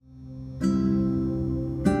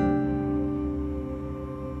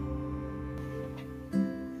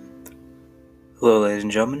Hello, ladies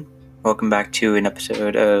and gentlemen. Welcome back to an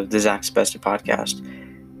episode of the Zach's Bested podcast.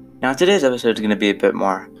 Now, today's episode is going to be a bit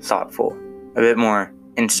more thoughtful, a bit more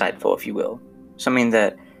insightful, if you will. Something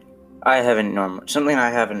I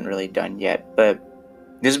haven't really done yet, but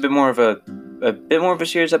this is a bit more of a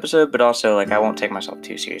serious episode, but also I won't take myself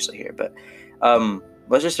too seriously here. But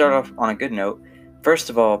let's just start off on a good note. First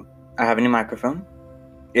of all, I have a new microphone.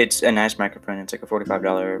 It's a nice microphone. It's like a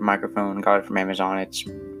 $45 microphone. Got it from Amazon. It's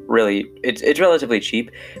relatively cheap,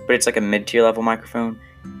 but it's like a mid-tier level microphone.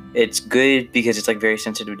 It's good because it's very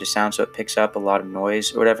sensitive to sound, so it picks up a lot of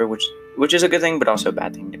noise or whatever, which is a good thing, but also a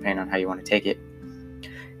bad thing depending on how you want to take it.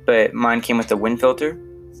 But mine came with a wind filter,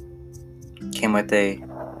 came with a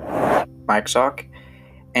mic sock,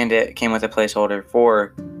 and it came with a placeholder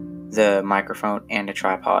for the microphone and a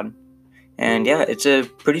tripod. And yeah, it's a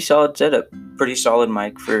pretty solid setup. Pretty solid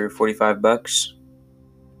mic for $45.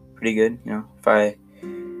 Pretty good, if I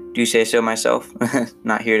do say so myself.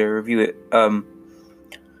 Not here to review it.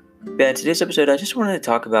 But today's episode, I just wanted to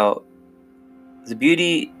talk about the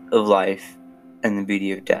beauty of life and the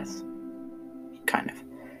beauty of death. Kind of.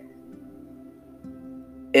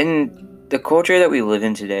 In the culture that we live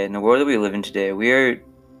in today, in the world that we live in today, we are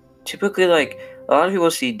typically a lot of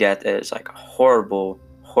people see death as a horrible,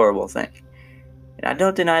 horrible thing. And I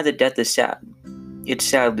don't deny that death is sad. It's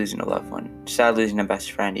sad losing a loved one. It's sad losing a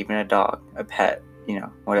best friend, even a dog, a pet,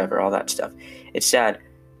 whatever, all that stuff. It's sad.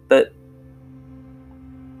 But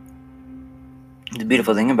the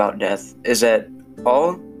beautiful thing about death is that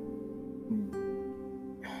all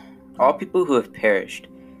people who have perished,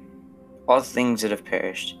 all things that have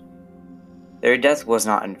perished, their death was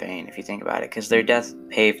not in vain, if you think about it, because their death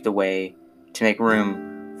paved the way to make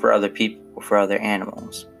room for other people, for other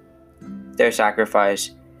animals. Their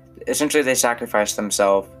sacrifice, essentially they sacrificed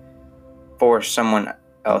themselves for someone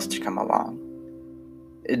else to come along.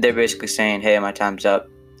 They're basically saying, hey, my time's up,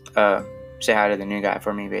 say hi to the new guy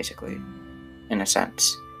for me, basically, in a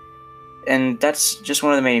sense. And that's just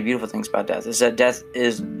one of the many beautiful things about death, is that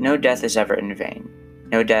no death is ever in vain.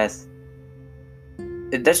 No death,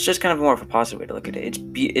 that's just kind of more of a positive way to look at it.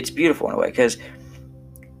 It's beautiful in a way, because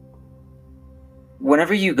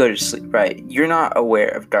whenever you go to sleep, right, you're not aware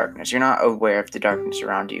of darkness. You're not aware of the darkness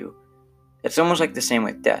around you. It's almost like the same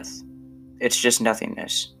with death. It's just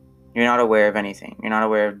nothingness. You're not aware of anything. You're not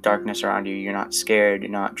aware of darkness around you. You're not scared.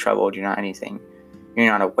 You're not troubled. You're not anything. You're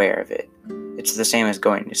not aware of it. It's the same as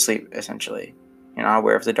going to sleep, essentially. You're not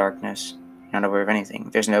aware of the darkness. You're not aware of anything.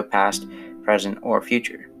 There's no past, present, or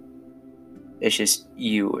future. It's just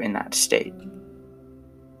you in that state.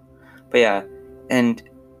 But yeah, and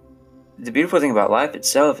the beautiful thing about life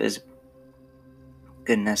itself is,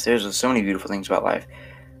 goodness, there's so many beautiful things about life.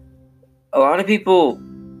 A lot of people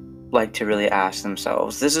like to really ask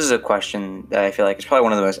themselves, this is a question that I feel like is probably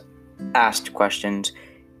one of the most asked questions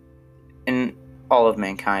in all of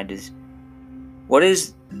mankind, is what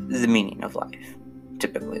is the meaning of life,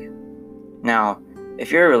 typically? Now,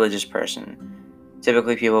 if you're a religious person,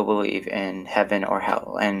 typically people believe in heaven or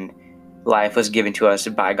hell, and life was given to us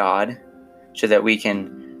by God so that we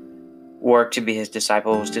can work to be his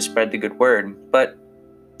disciples, to spread the good word. But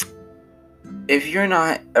if you're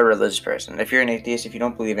not a religious person, if you're an atheist, if you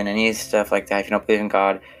don't believe in any stuff like that, if you don't believe in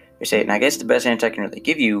God or Satan, I guess the best answer I can really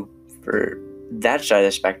give you for that side of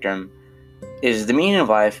the spectrum is the meaning of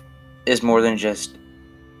life is more than just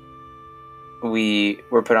we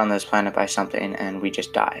were put on this planet by something and we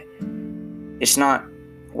just die. It's not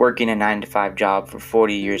working a 9-to-5 job for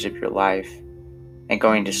 40 years of your life and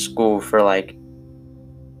going to school for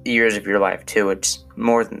years of your life too. It's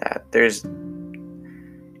more than that.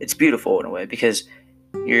 It's beautiful in a way, because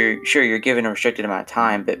you're given a restricted amount of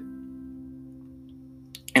time, but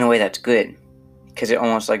in a way that's good, because it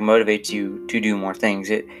almost motivates you to do more things.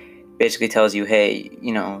 It basically tells you, hey,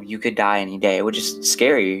 you could die any day, which is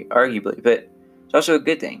scary, arguably, but it's also a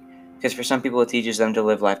good thing, because for some people it teaches them to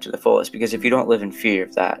live life to the fullest, because if you don't live in fear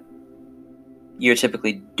of that, you're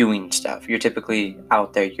typically doing stuff. You're typically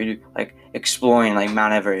out there. You're exploring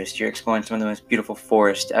Mount Everest. You're exploring some of the most beautiful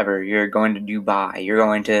forests ever. You're going to Dubai. You're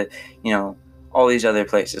going to, all these other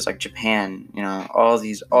places like Japan. All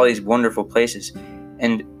these wonderful places.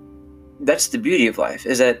 And that's the beauty of life,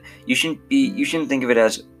 is that you shouldn't think of it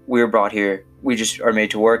as we're brought here, we just are made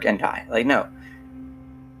to work and die. No.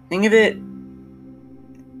 Think of it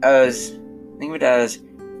as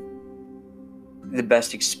the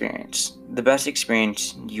best experience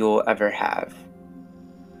you'll ever have.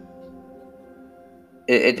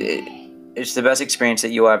 It's the best experience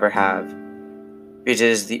that you'll ever have, because it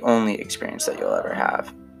is the only experience that you'll ever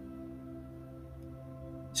have.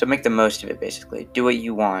 So make the most of it, basically. Do what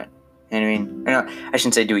you want You know what I mean? I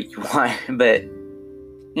shouldn't say do what you want, but you know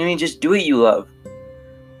what I mean, just do what you love.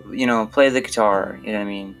 Play the guitar, you know what I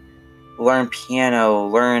mean? Learn piano,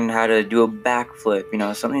 learn how to do a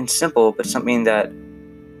backflip, something simple, but something that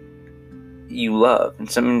you love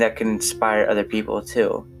and something that can inspire other people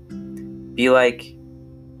too. Be like,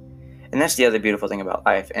 and that's the other beautiful thing about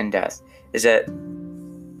life and death, is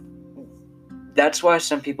that's why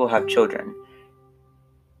some people have children,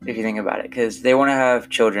 if you think about it, because they want to have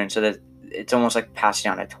children so that it's almost like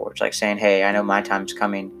passing on a torch, like saying, hey, I know my time's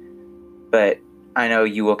coming, but I know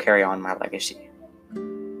you will carry on my legacy.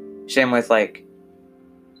 Same with like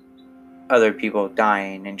other people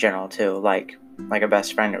dying in general too, like a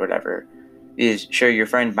best friend or whatever. Is sure, your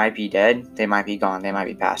friend might be dead, they might be gone, they might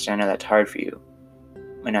be passed. I know that's hard for you.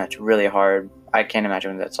 I know it's really hard. I can't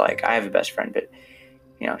imagine what that's like. I have a best friend, but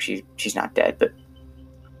she's not dead. But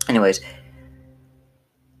anyways,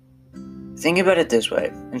 think about it this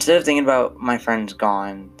way. Instead of thinking about my friend's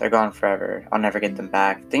gone, they're gone forever, I'll never get them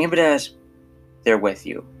back, think of it as they're with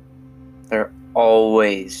you. They're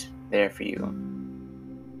always there for you.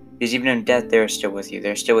 Because even in death, they're still with you.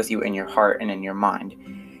 They're still with you in your heart and in your mind.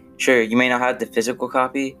 Sure, you may not have the physical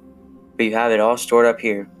copy, but you have it all stored up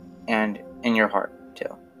here and in your heart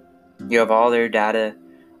too. You have all their data,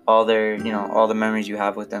 all their, all the memories you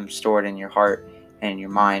have with them stored in your heart and in your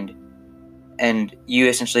mind. And you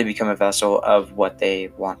essentially become a vessel of what they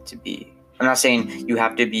want to be. I'm not saying you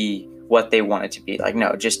have to be what they want it to be. Like,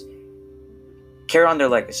 no, just carry on their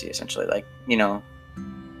legacy, essentially. Like,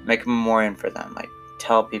 make a memorial for them. Like,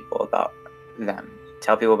 tell people about them.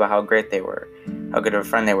 Tell people about how great they were, how good of a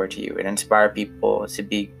friend they were to you, and inspire people to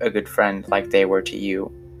be a good friend like they were to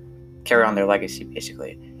you. Carry on their legacy,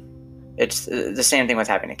 basically. It's the same thing with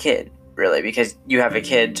having a kid, really, because you have a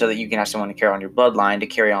kid so that you can have someone to carry on your bloodline, to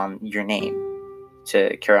carry on your name,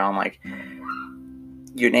 to carry on, like,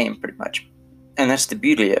 your name, pretty much. And that's the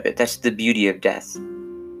beauty of it. That's the beauty of death.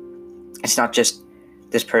 It's not just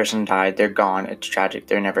this person died, they're gone, it's tragic,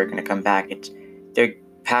 they're never going to come back. They're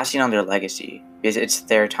passing on their legacy. It's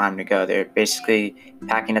their time to go. They're basically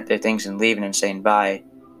packing up their things and leaving and saying bye.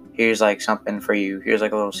 Here's like something for you. Here's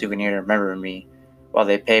like a little souvenir to remember me, while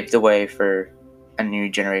they paved the way for a new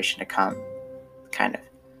generation to come, kind of.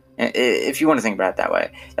 If you want to think about it that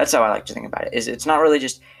way, that's how I like to think about it. It's not really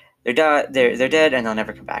just they're dead and they'll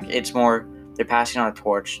never come back. It's more they're passing on a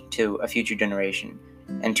torch to a future generation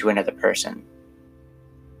and to another person.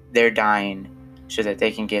 They're dying so that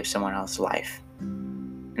they can give someone else life,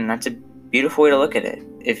 and that's a beautiful way to look at it,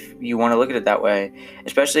 if you want to look at it that way.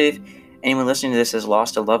 Especially if anyone listening to this has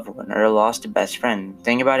lost a loved one or lost a best friend.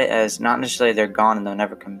 Think about it as not necessarily they're gone and they'll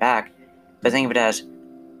never come back, but think of it as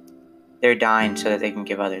they're dying so that they can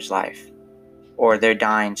give others life. Or they're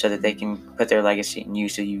dying so that they can put their legacy in you,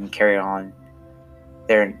 so you can carry on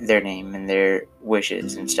their name and their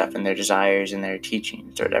wishes and stuff and their desires and their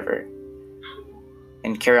teachings or whatever.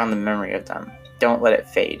 And carry on the memory of them. Don't let it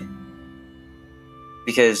fade.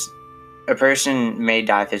 Because a person may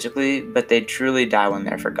die physically, but they truly die when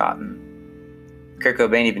they're forgotten. Kurt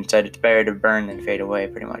Cobain even said it's better to burn than fade away,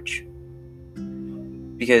 pretty much.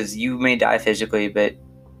 Because you may die physically, but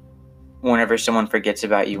whenever someone forgets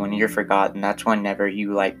about you, when you're forgotten, that's whenever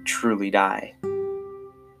you, truly die.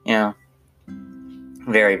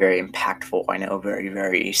 Very, very impactful, I know, very,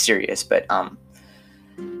 very serious, but,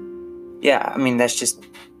 yeah, I mean, that's just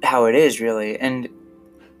how it is, really, and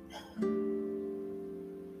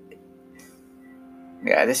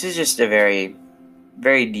yeah, this is just a very,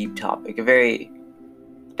 very deep topic, definitely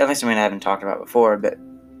something I haven't talked about before, but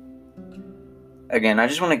again, I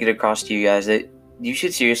just want to get across to you guys that you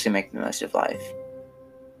should seriously make the most of life.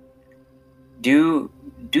 Do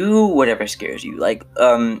whatever scares you.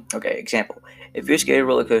 Okay, example. If you're scared of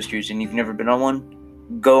roller coasters and you've never been on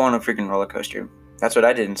one, go on a freaking roller coaster. That's what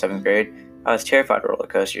I did in 7th grade. I was terrified of roller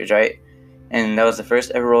coasters, right? And that was the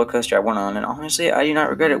first ever roller coaster I went on, and honestly, I do not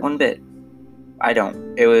regret it one bit. I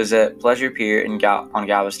don't. It was at Pleasure Pier on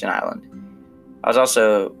Galveston Island. I was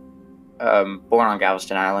also born on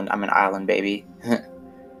Galveston Island. I'm an island baby.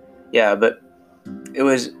 Yeah, but it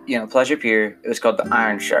was, Pleasure Pier. It was called the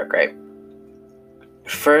Iron Shark, right?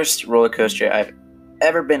 First roller coaster I've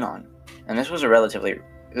ever been on. And this wasn't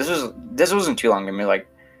too long ago, maybe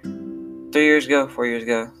 3 years ago, 4 years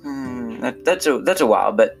ago. That's a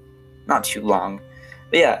while, but not too long.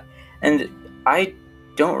 But yeah, and I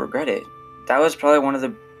don't regret it. That was probably one of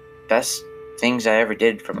the best things I ever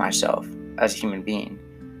did for myself as a human being.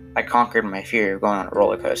 I conquered my fear of going on a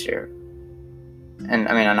roller coaster. And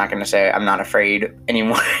I mean, I'm not going to say I'm not afraid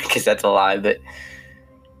anymore, because that's a lie, but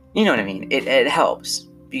you know what I mean. It helps.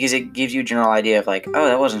 because it gives you a general idea of like, oh,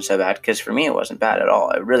 that wasn't so bad. Because for me, it wasn't bad at all.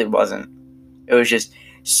 It really wasn't. It was just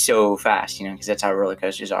so fast, because that's how roller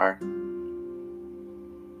coasters are.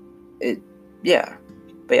 Yeah.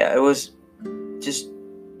 But yeah, it was just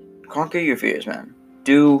conquer your fears, man.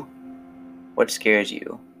 Do what scares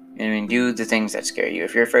you. Do the things that scare you.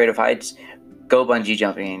 If you're afraid of heights, go bungee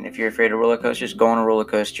jumping. If you're afraid of roller coasters, go on a roller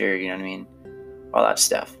coaster, all that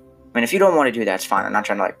stuff. If you don't want to do that, it's fine. I'm not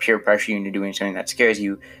trying to peer pressure you into doing something that scares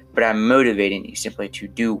you, but I'm motivating you simply to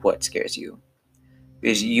do what scares you.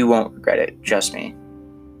 Because you won't regret it, trust me.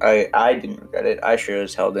 I didn't regret it. I sure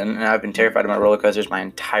as hell didn't, and I've been terrified of my roller coasters my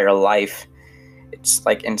entire life. It's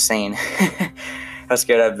insane how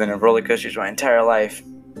scared I've been of roller coasters my entire life.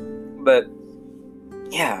 But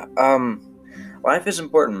yeah, life is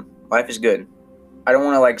important. Life is good. I don't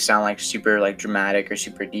want to sound super dramatic or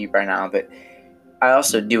super deep right now, but I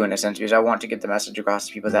also do in a sense, because I want to get the message across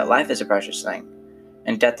to people that life is a precious thing,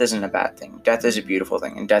 and death isn't a bad thing. Death is a beautiful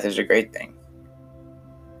thing, and death is a great thing.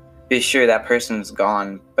 Be sure that person's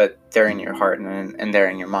gone, but they're in your heart and they're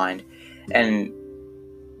in your mind, and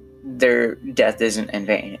their death isn't in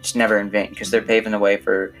vain. It's never in vain, because they're paving the way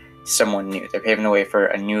for someone new. They're paving the way for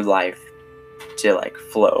a new life to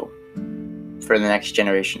flow, for the next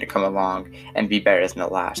generation to come along and be better than the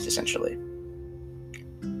last, essentially.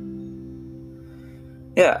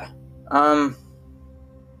 Yeah.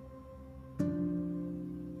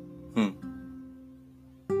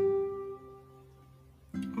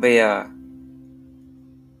 But yeah,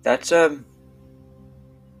 that's just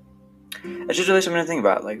really something to think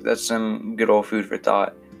about. That's some good old food for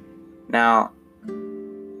thought. Now,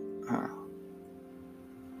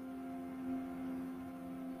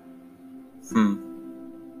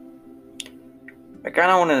 I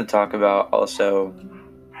kind of wanted to talk about also,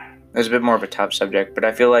 it's a bit more of a tough subject, but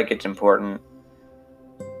I feel like it's important.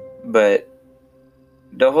 But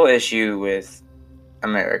the whole issue with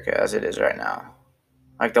America as it is right now,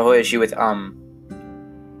 the whole issue with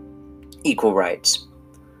equal rights,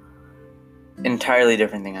 entirely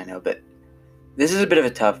different thing, I know, but this is a bit of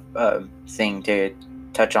a tough thing to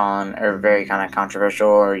touch on, or very kind of controversial,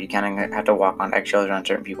 or you kind of have to walk on eggshells around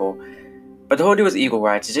certain people. But the whole deal with equal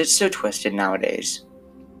rights is it's so twisted nowadays.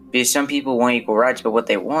 Because some people want equal rights, but what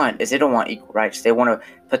they want is they don't want equal rights. They want to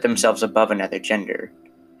put themselves above another gender.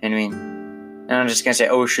 You know what I mean? And I'm just going to say,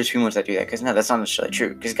 oh, it's just humans that do that. Because no, that's not necessarily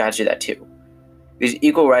true. Because guys do that too. Because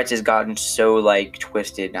equal rights has gotten so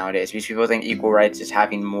twisted nowadays. Because people think equal rights is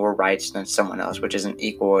having more rights than someone else, which isn't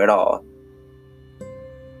equal at all.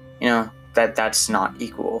 That's not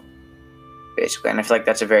equal, basically. And I feel like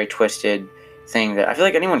that's a very twisted thing that I feel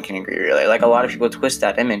like anyone can agree, really. A lot of people twist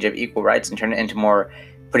that image of equal rights and turn it into more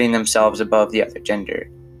putting themselves above the other gender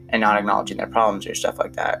and not acknowledging their problems or stuff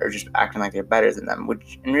like that, or just acting like they're better than them,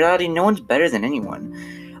 which in reality, no one's better than anyone.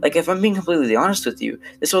 If I'm being completely honest with you,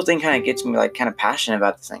 this whole thing kind of gets me kind of passionate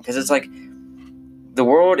about this thing, because it's the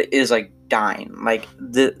world is dying.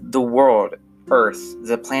 The world, Earth,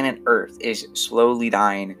 the planet Earth is slowly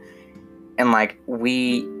dying, and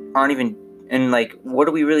we aren't even, and what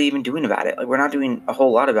are we really even doing about it? We're not doing a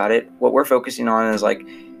whole lot about it. What we're focusing on is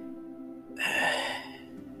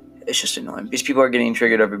it's just annoying, because people are getting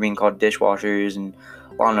triggered over being called dishwashers and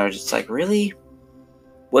lawnmowers. It's really?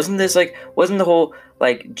 Wasn't the whole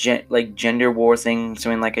gender war thing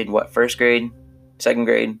something in what, first grade, second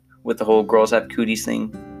grade, with the whole girls have cooties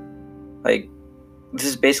thing? This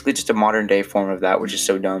is basically just a modern day form of that, which is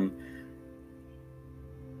so dumb.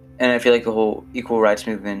 And I feel the whole equal rights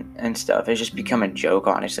movement and stuff has just become a joke,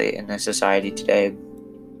 honestly, in the society today.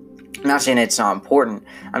 I'm not saying it's not important.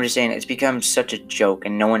 I'm just saying it's become such a joke,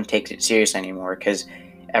 and no one takes it serious anymore, because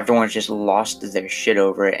everyone's just lost their shit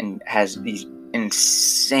over it and has these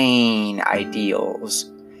insane ideals.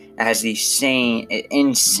 It has these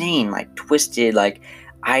insane, twisted,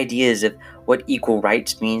 ideas of what equal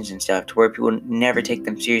rights means and stuff, to where people never take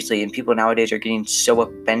them seriously, and people nowadays are getting so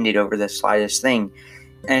offended over the slightest thing.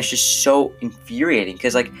 And it's just so infuriating,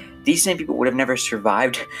 because these same people would have never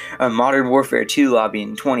survived a Modern Warfare 2 lobby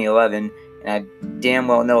in 2011, and I damn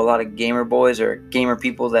well know a lot of gamer boys or gamer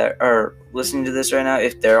people that are listening to this right now,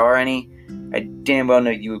 if there are any. I damn well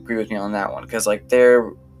know you agree with me on that one, because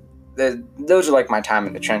those are my time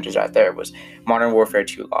in the trenches right there, was Modern Warfare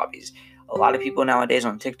 2 lobbies. A lot of people nowadays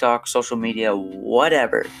on TikTok, social media,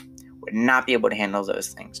 whatever, would not be able to handle those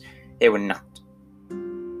things. They would not.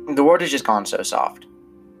 The world has just gone so soft.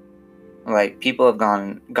 People have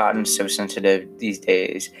gotten so sensitive these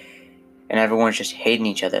days, and everyone's just hating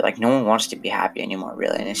each other. No one wants to be happy anymore,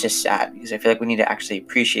 really, and it's just sad, because I feel we need to actually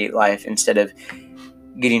appreciate life instead of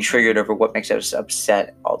getting triggered over what makes us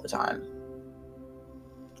upset all the time.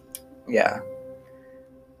 Yeah.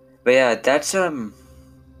 But yeah, that's sorry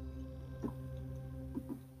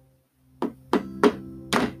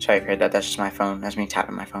if you heard that. That's just my phone. That's me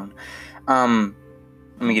tapping my phone. Let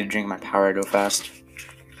me get a drink of my Powerade real fast.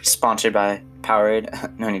 Sponsored by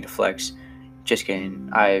Powerade. No need to flex. Just kidding.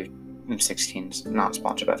 I'm 16. It's not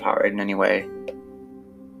sponsored by Powerade in any way.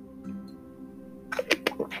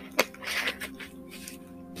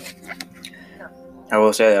 I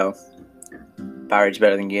will say though, Powerade's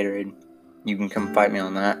better than Gatorade. You can come fight me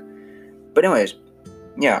on that. But anyways,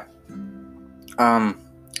 yeah.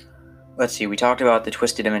 Let's see. We talked about the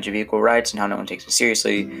twisted image of equal rights and how no one takes it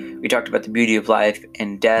seriously. We talked about the beauty of life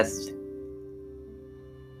and death.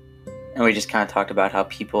 And we just kind of talked about how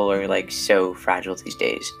people are like so fragile these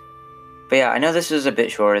days. But yeah, I know this was a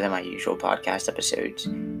bit shorter than my usual podcast episodes.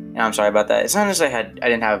 And I'm sorry about that. It's not as I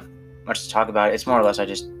didn't have much to talk about. It's more or less I'm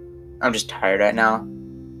just tired right now.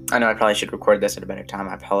 I know I probably should record this at a better time.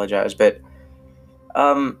 I apologize, but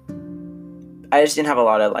I just didn't have a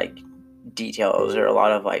lot of like details or a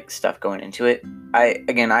lot of like stuff going into it.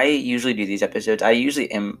 I usually do these episodes. I usually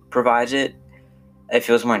improvise it. It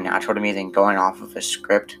feels more natural to me than going off of a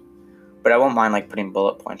script. But I won't mind like putting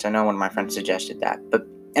bullet points. I know one of my friends suggested that. But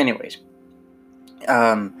anyways,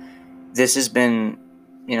 this has been,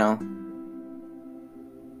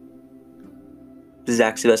 the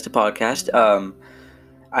Zach Sylvester podcast.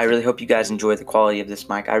 I really hope you guys enjoy the quality of this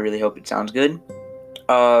mic. I really hope it sounds good.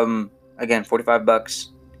 Again, $45.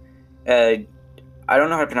 I don't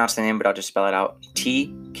know how to pronounce the name, but I'll just spell it out.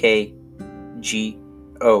 TKGOU.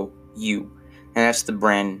 And that's the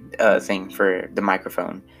brand thing for the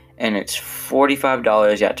microphone. And it's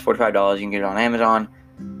 $45. Yeah, it's $45. You can get it on Amazon.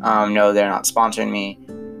 No, they're not sponsoring me.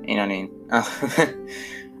 You know what I mean?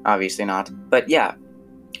 Obviously not. But yeah.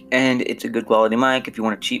 And it's a good quality mic if you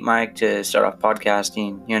want a cheap mic to start off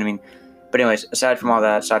podcasting. You know what I mean? But anyways, aside from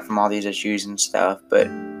all these issues and stuff, but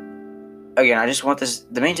again, I just want this.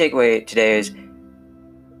 The main takeaway today is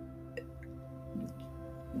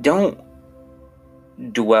don't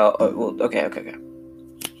dwell. Okay. All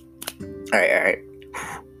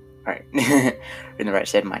right. In the right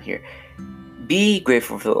state of mind here. Be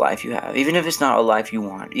grateful for the life you have, even if it's not a life you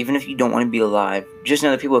want. Even if you don't want to be alive, just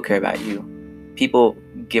know that people care about you. People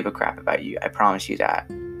give a crap about you. I promise you that.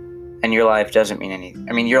 And your life doesn't mean anything.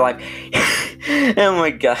 I mean, your life. Oh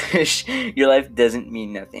my gosh, your life doesn't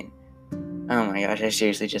mean nothing. Oh my gosh, I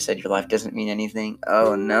seriously just said your life doesn't mean anything.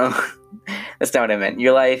 Oh no. That's not what I meant.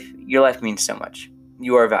 Your life means so much.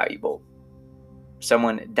 You are valuable.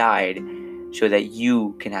 Someone died so that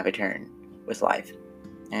you can have a turn with life.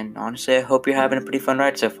 And honestly, I hope you're having a pretty fun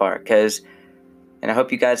ride so far, and I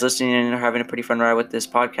hope you guys listening are having a pretty fun ride with this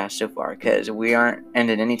podcast so far, because we aren't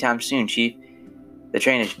ending anytime soon, Chief. The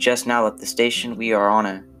train has just now left the station. We are on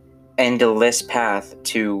a endless path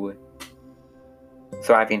to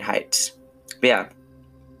thriving heights. But yeah,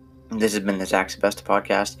 this has been the Zach Sebesta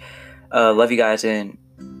podcast. Love you guys, and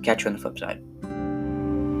catch you on the flip side.